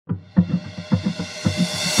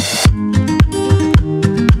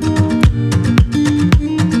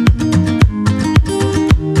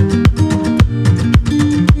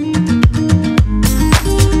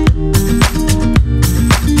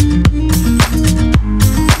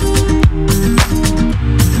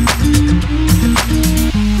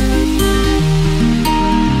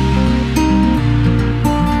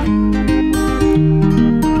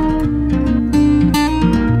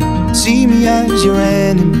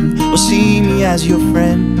me as your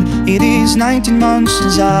friend. It is 19 months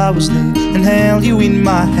since I was there and held you in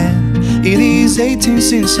my hand. It is 18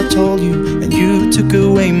 since I told you and you took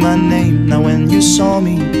away my name. Now when you saw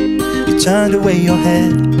me, you turned away your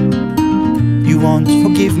head. You won't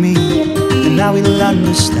forgive me, and I will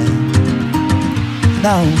understand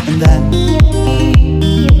now and then.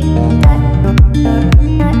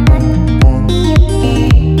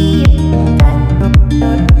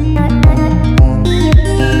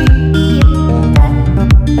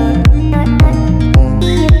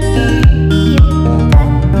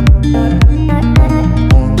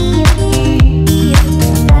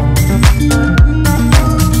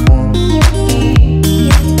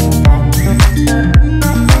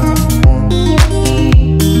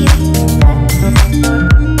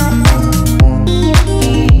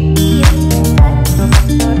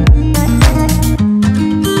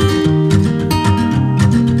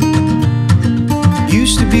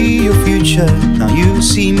 Used to be your future, now you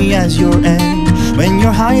see me as your end. When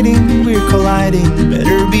you're hiding, we're colliding.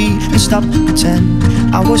 Better be and stop pretend.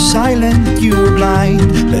 I was silent, you were blind.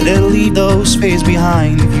 Better leave those fears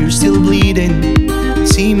behind. If you're still bleeding,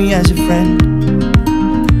 see me as a friend.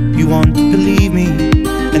 You won't believe me,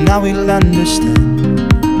 and I will understand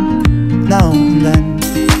now and then.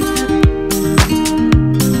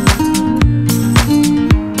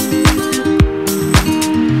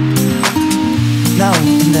 Now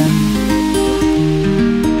and then.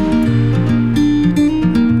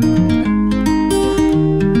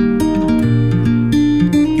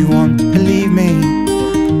 You won't believe me,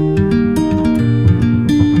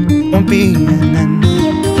 won't be an end.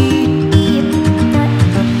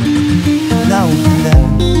 Now and then.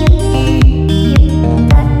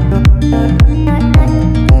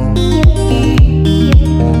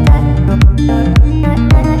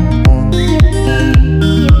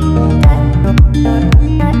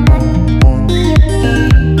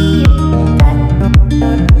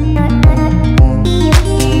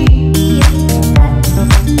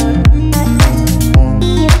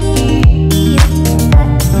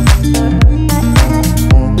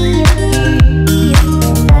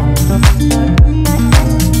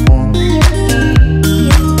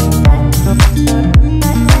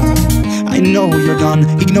 I know you're done,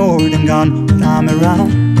 ignored and gone, but I'm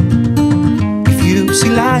around. If you see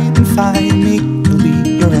light and find me, you'll be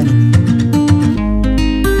your enemy.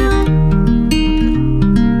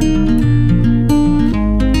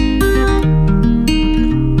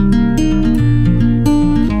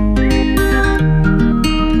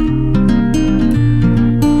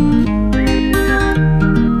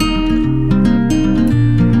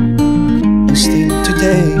 And still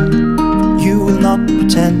today, you will not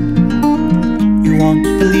pretend. You won't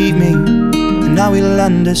believe me, and I will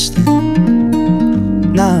understand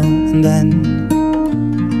now and then.